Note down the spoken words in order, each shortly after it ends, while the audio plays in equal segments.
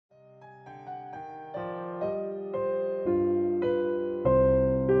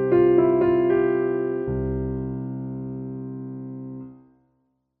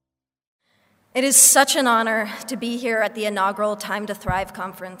It is such an honor to be here at the inaugural Time to Thrive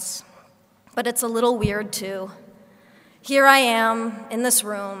conference, but it's a little weird too. Here I am in this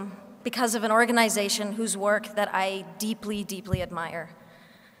room because of an organization whose work that I deeply, deeply admire.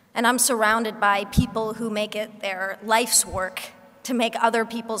 And I'm surrounded by people who make it their life's work to make other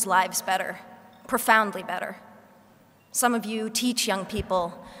people's lives better, profoundly better. Some of you teach young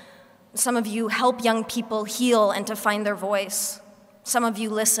people. Some of you help young people heal and to find their voice. Some of you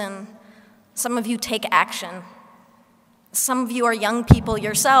listen. Some of you take action. Some of you are young people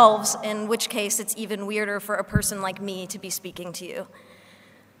yourselves, in which case it's even weirder for a person like me to be speaking to you.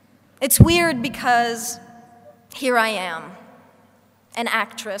 It's weird because here I am, an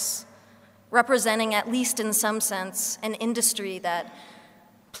actress, representing, at least in some sense, an industry that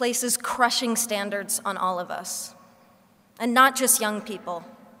places crushing standards on all of us. And not just young people,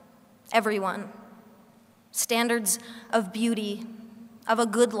 everyone. Standards of beauty, of a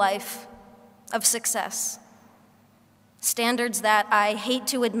good life, of success. Standards that I hate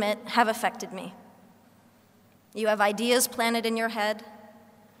to admit have affected me. You have ideas planted in your head,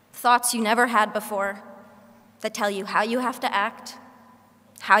 thoughts you never had before, that tell you how you have to act,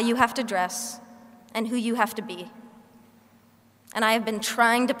 how you have to dress, and who you have to be. And I have been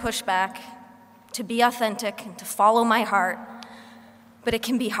trying to push back, to be authentic, and to follow my heart, but it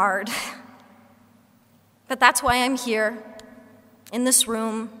can be hard. But that's why I'm here, in this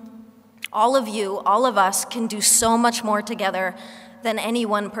room. All of you, all of us, can do so much more together than any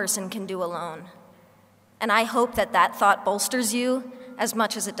one person can do alone. And I hope that that thought bolsters you as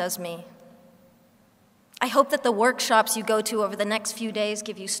much as it does me. I hope that the workshops you go to over the next few days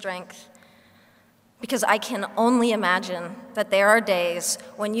give you strength, because I can only imagine that there are days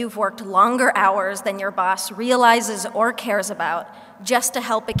when you've worked longer hours than your boss realizes or cares about just to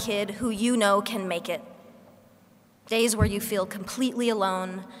help a kid who you know can make it. Days where you feel completely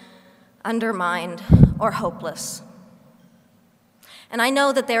alone, undermined, or hopeless. And I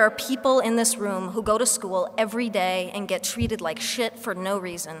know that there are people in this room who go to school every day and get treated like shit for no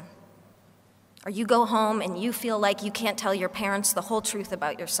reason. Or you go home and you feel like you can't tell your parents the whole truth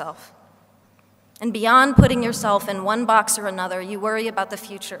about yourself. And beyond putting yourself in one box or another, you worry about the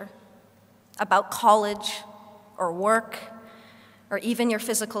future, about college, or work, or even your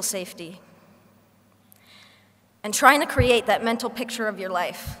physical safety. And trying to create that mental picture of your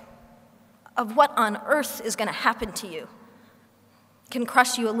life, of what on earth is going to happen to you, can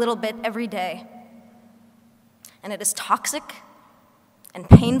crush you a little bit every day. And it is toxic and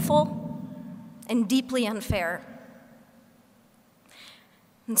painful and deeply unfair.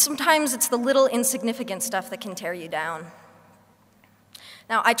 And sometimes it's the little insignificant stuff that can tear you down.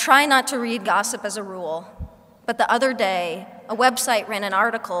 Now, I try not to read gossip as a rule, but the other day, a website ran an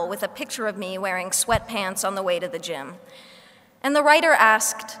article with a picture of me wearing sweatpants on the way to the gym. And the writer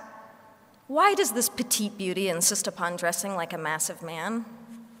asked, "Why does this petite beauty insist upon dressing like a massive man?"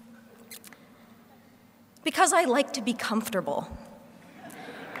 Because I like to be comfortable.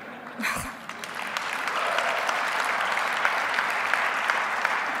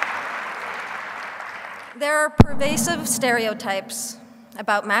 There are pervasive stereotypes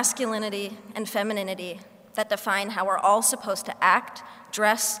about masculinity and femininity that define how we're all supposed to act,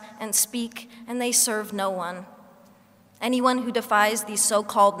 dress, and speak, and they serve no one. Anyone who defies these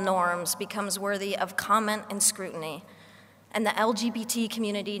so-called norms becomes worthy of comment and scrutiny, and the LGBT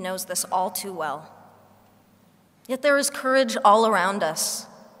community knows this all too well. Yet there is courage all around us.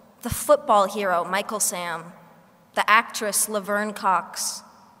 The football hero, Michael Sam, the actress, Laverne Cox,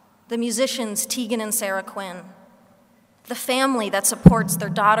 the musicians, Tegan and Sarah Quinn, the family that supports their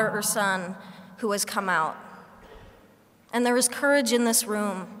daughter or son who has come out. And there is courage in this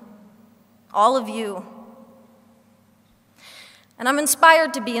room, all of you. And I'm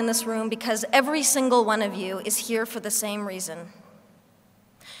inspired to be in this room because every single one of you is here for the same reason.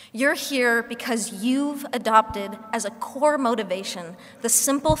 You're here because you've adopted as a core motivation the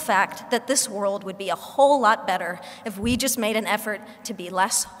simple fact that this world would be a whole lot better if we just made an effort to be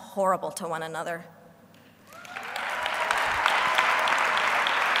less horrible to one another.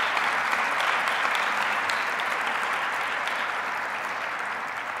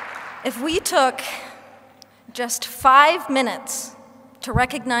 If we took just 5 minutes to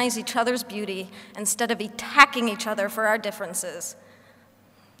recognize each other's beauty instead of attacking each other for our differences,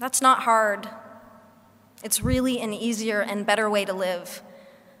 that's not hard. It's really an easier and better way to live.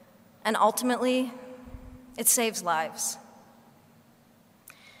 And ultimately, it saves lives.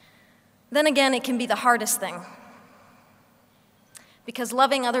 Then again, it can be the hardest thing. Because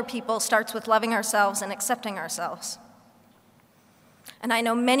loving other people starts with loving ourselves and accepting ourselves. And I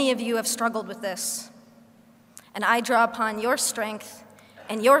know many of you have struggled with this. And I draw upon your strength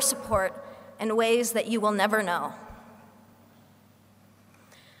and your support in ways that you will never know.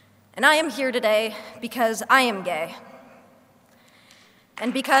 And I am here today because I am gay.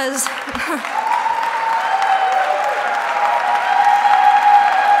 And because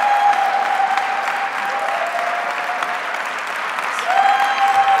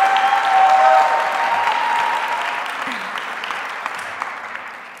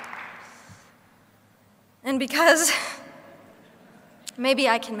maybe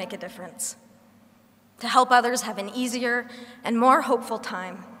I can make a difference to help others have an easier and more hopeful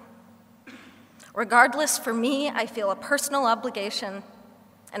time. Regardless, for me, I feel a personal obligation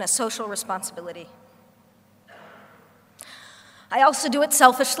and a social responsibility. I also do it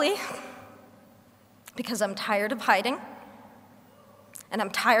selfishly because I'm tired of hiding and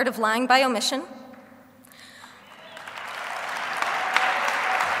I'm tired of lying by omission.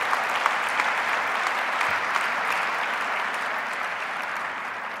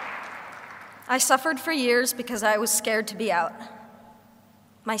 I suffered for years because I was scared to be out.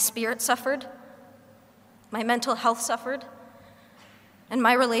 My spirit suffered, my mental health suffered, and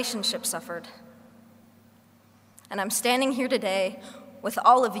my relationship suffered. And I'm standing here today with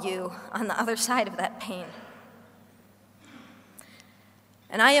all of you on the other side of that pain.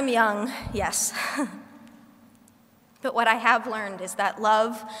 And I am young, yes, but what I have learned is that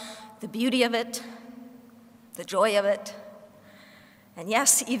love, the beauty of it, the joy of it, and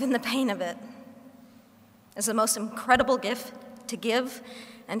yes, even the pain of it, is the most incredible gift to give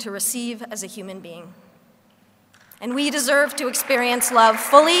and to receive as a human being. And we deserve to experience love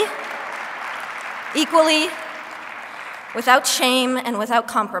fully, equally, without shame and without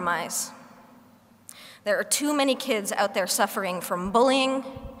compromise. There are too many kids out there suffering from bullying,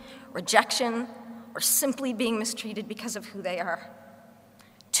 rejection, or simply being mistreated because of who they are.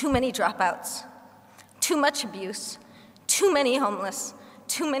 Too many dropouts, too much abuse, too many homeless,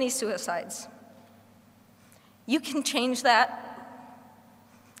 too many suicides. You can change that,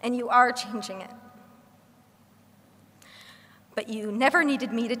 and you are changing it. But you never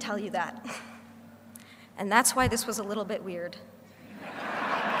needed me to tell you that. And that's why this was a little bit weird.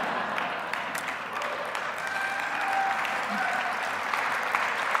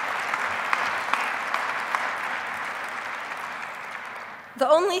 The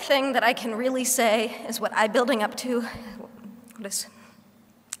only thing that I can really say is what I'm building up to,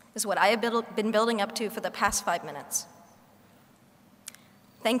 is what I have been building up to for the past 5 minutes.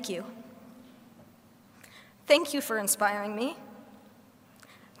 Thank you. Thank you for inspiring me.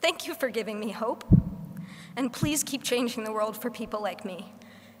 Thank you for giving me hope. And please keep changing the world for people like me.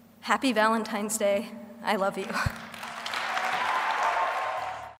 Happy Valentine's Day. I love you.